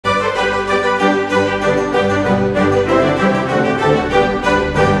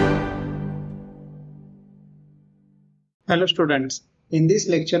Hello students, in this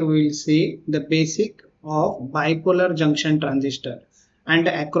lecture we will see the basic of bipolar junction transistor, and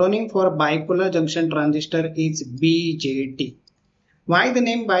the acronym for bipolar junction transistor is BJT. Why the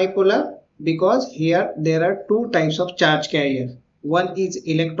name bipolar? Because here there are two types of charge carrier. One is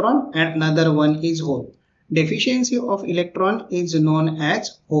electron and another one is hole. Deficiency of electron is known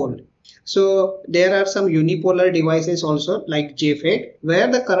as hole. So there are some unipolar devices also like JFET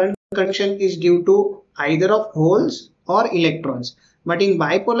where the current conduction is due to either of holes or electrons. But in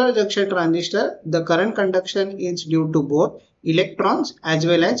bipolar junction transistor, the current conduction is due to both electrons as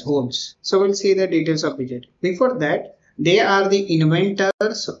well as holes. So we'll see the details of BJT. Before that, they are the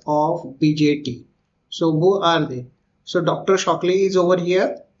inventors of BJT. So who are they? So Dr. Shockley is over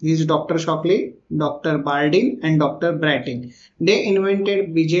here. He is Dr. Shockley, Dr. Bardeen and Dr. Brattain. They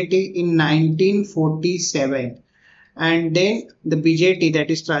invented BJT in 1947. And then the BJT, that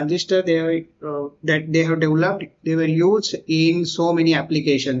is transistor, that they have developed, they were used in so many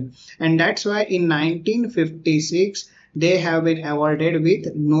applications, and that's why in 1956 they have been awarded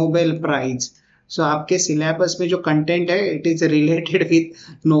with Nobel Prize. So आपके syllabus में जो content है, it is related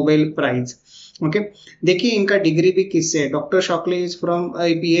with Nobel Prize. Okay देखिए इनका degree भी किससे है. Doctor shockingly is from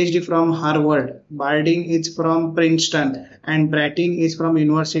PhD from Harvard, Bardeen is from Princeton and ब्रैटिन is from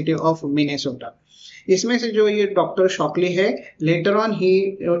university of Minnesota. इसमें से जो ये डॉक्टर शॉकली है, later on he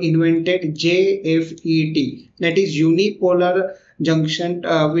invented JFET, that is unipolar junction,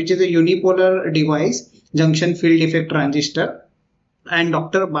 which is a unipolar device, junction field effect transistor. And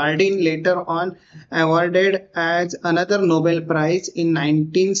Dr. Bardeen later on awarded as another Nobel Prize in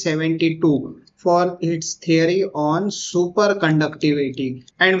 1972 for its theory on superconductivity.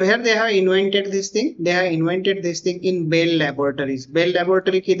 And where they have invented this thing? They have invented this thing in Bell Laboratories. Bell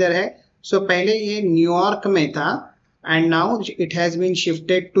Laboratory किधर है? So पहले ये New York में था and now it has been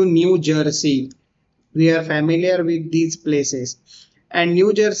shifted to New Jersey. We are familiar with these places. And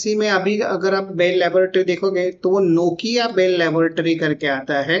new Jersey में अभी अगर आप बेल लेबोरेटरी देखोगे तो वो नोकिया बेल लेबोरेटरी करके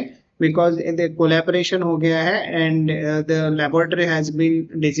आता है, बिकॉज कोलैबोरेशन हो गया है and the laboratory has been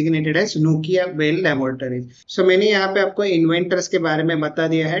designated as Nokia bell laboratory. सो मैंने यहाँ पे आपको इन्वेंटर्स के बारे में बता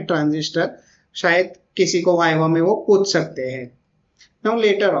दिया है ट्रांजिस्टर, शायद किसी को वाइवा में वो पूछ सकते हैं. Now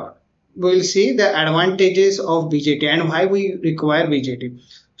later on we will see the advantages of BJT and why we require BJT.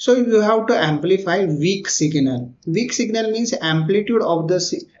 So you have to amplify weak signal. Weak signal means amplitude of the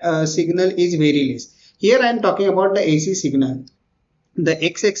signal is very less. Here I am talking about the AC signal. The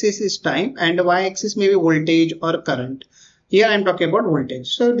x-axis is time and y-axis may be voltage or current. Here I am talking about voltage.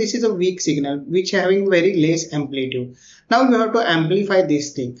 So this is a weak signal which having very less amplitude. Now you have to amplify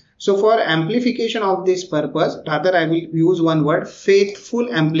this thing. So for amplification of this purpose, rather I will use one word, faithful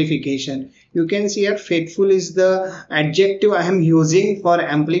amplification. You can see here faithful is the adjective I am using for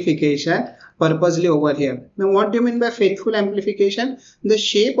amplification purposely over here. Now what do you mean by faithful amplification? The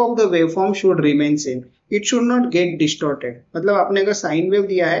shape of the waveform should remain same. It should not get distorted. मतलब आपने अगर sine wave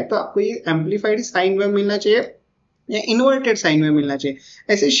दिया है तो आपको ये amplified sine wave मिलना चाहिए या इन्वर्टेड साइन वेव मिलना चाहिए.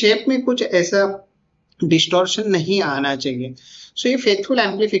 ऐसे शेप में कुछ ऐसा डिस्टॉर्शन नहीं आना चाहिए. सो ये फेथफुल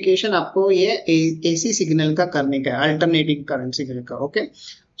एम्पलीफिकेशन आपको ये एसी सिग्नल का करने का है, अल्टरनेटिंग करंट सिग्नल का. Okay,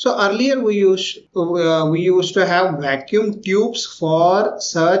 so earlier we used to have vacuum tubes for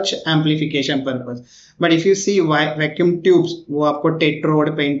such amplification purpose. But if you see vacuum tubes, वो आपको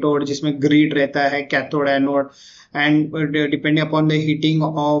टेट्रोड पेंटोड जिसमें ग्रिड रहता है, cathode anode, and depending upon the heating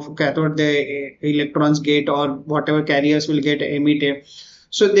of cathode the electrons get or whatever carriers will get emitted.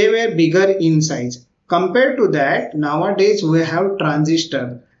 So they were bigger in size. Compared to that, nowadays we have transistor.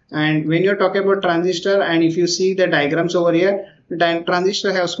 And when you're talking about transistor, and if you see the diagrams over here,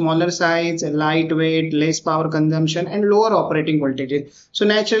 transistor have smaller size, lightweight, less power consumption and lower operating voltages. So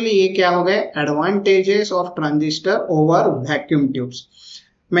naturally ये क्या हो गए? Advantages of transistor over vacuum tubes.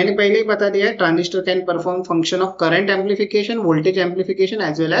 मैंने पहले ही बता दिया है, transistor can perform function of current amplification, voltage amplification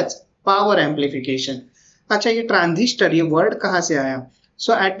as well as power amplification. अच्छा, ये ट्रांजिस्टर, ये वर्ड कहाँ से आया?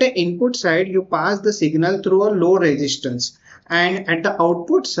 सो at the input side you pass the signal through a low resistance, and at the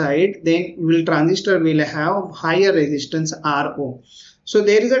output side then transistor will have higher resistance RO. So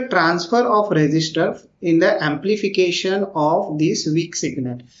there is a transfer of resistor in the amplification of this weak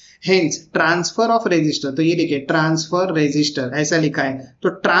signal. Hence transfer of resistor, तो ये देखिए transfer resistor ऐसा लिखा है, तो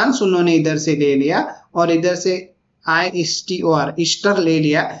trans उन्होंने इधर से ले लिया और इधर से ISTOR इस्टर ले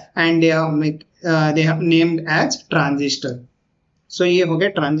लिया and they have named as transistor. So ये हो गया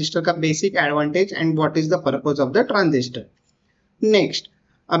ट्रांजिस्टर का basic advantage and what is the purpose of the transistor. Next,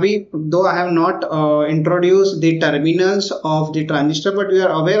 अभी though I have not introduced the terminals of the transistor, but we are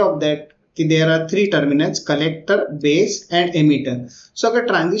aware of that कि there are 3 terminals, collector, base and emitter. सो अगर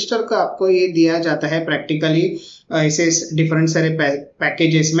transistor को आपको ये दिया जाता है practically ऐसे डिफरेंट सारे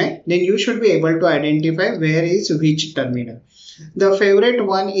पैकेजेस में, then you should be able to identify where is which terminal. The favourite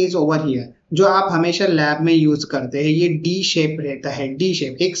one is over here, जो आप हमेशा लैब में यूज करते हैं. ये डी शेप रहता है, डी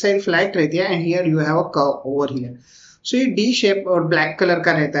शेप, एक साइड फ्लैट रहती है and here you have a curve over here. सो ये डी शेप और ब्लैक कलर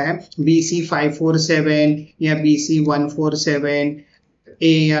का रहता है. BC547 या BC147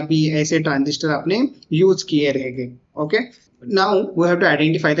 A या B ऐसे ट्रांजिस्टर आपने यूज किए रहेंगे. Okay, now we have to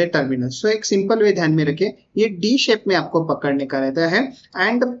identify the terminal. सो एक सिंपल वे ध्यान में रखिए, ये डी शेप में आपको पकड़ने का रहता है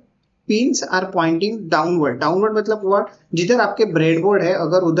and pins are pointing downward. Downward मतलब व्हाट, जिधर आपके ब्रेडबोर्ड है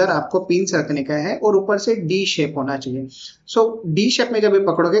अगर उधर आपको पिन्स रखने का है और ऊपर से डी शेप होना चाहिए. सो डी शेप में जब ये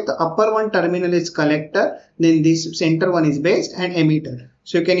पकड़ोगे तो upper one terminal is collector, then this centre one is base and ammeter.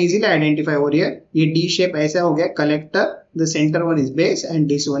 So you can easily identify over here. ये डी शेप ऐसा हो गया, collector, the center one is base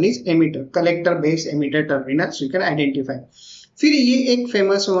and this one is emitter, collector, base, emitter terminal. So you can identify. फिर ये एक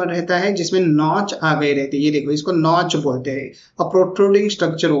famous one रहता है जिसमें नॉच आ गए रहते हैं. ये देखो, इसको नॉच बोलते हैं, a protruding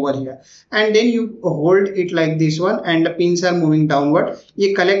structure over here, and then you hold it like this one and the pins are moving downward.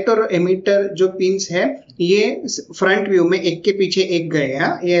 ये कलेक्टर और एमिटर जो पिंस है ये फ्रंट व्यू में एक के पीछे एक गए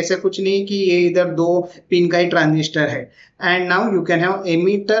हैं. ये ऐसा कुछ नहीं कि ये इधर 2 पिन का ही ट्रांजिस्टर है. And now you can have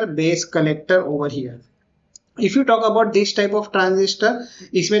emitter, base, collector over here. If you talk about this type of transistor,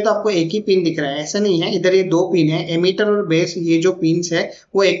 इसमें तो आपको एक ही पिन दिख रहा है, ऐसा नहीं है. इधर ये 2 पिन है, एमिटर और बेस, ये जो पिन्स है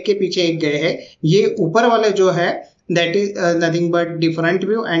वो एक के पीछे एक गए हैं. ये ऊपर वाले जो है that is nothing but different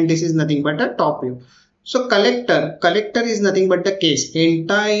view and this is nothing but a top view. So collector is nothing but the case.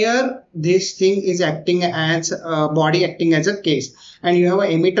 Entire this thing is acting as body acting as a case, and you have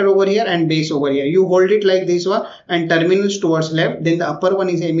an emitter over here and base over here. You hold it like this one and terminals towards left, then the upper one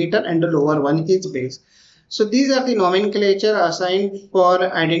is emitter and the lower one is base. So these are the nomenclature assigned for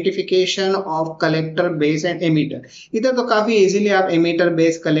identification of collector, base and emitter. इधर तो काफी easily आप emitter,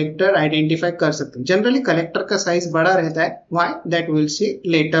 base, collector identify कर सकते हैं. Generally collector का size बड़ा रहता है. Why? That we'll see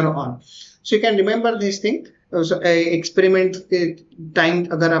later on. So you can remember this thing. So experiment के टाइम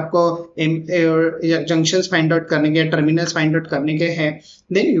अगर आपको जंक्शंस फाइंड आउट करने के, टर्मिनल्स फाइंड आउट करने के हैं,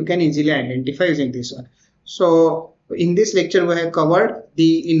 then you can easily identify using this one. So in this lecture we have covered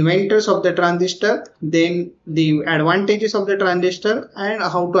the inventors of the transistor, then the advantages of the transistor and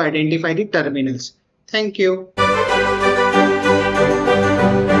how to identify the terminals. Thank you.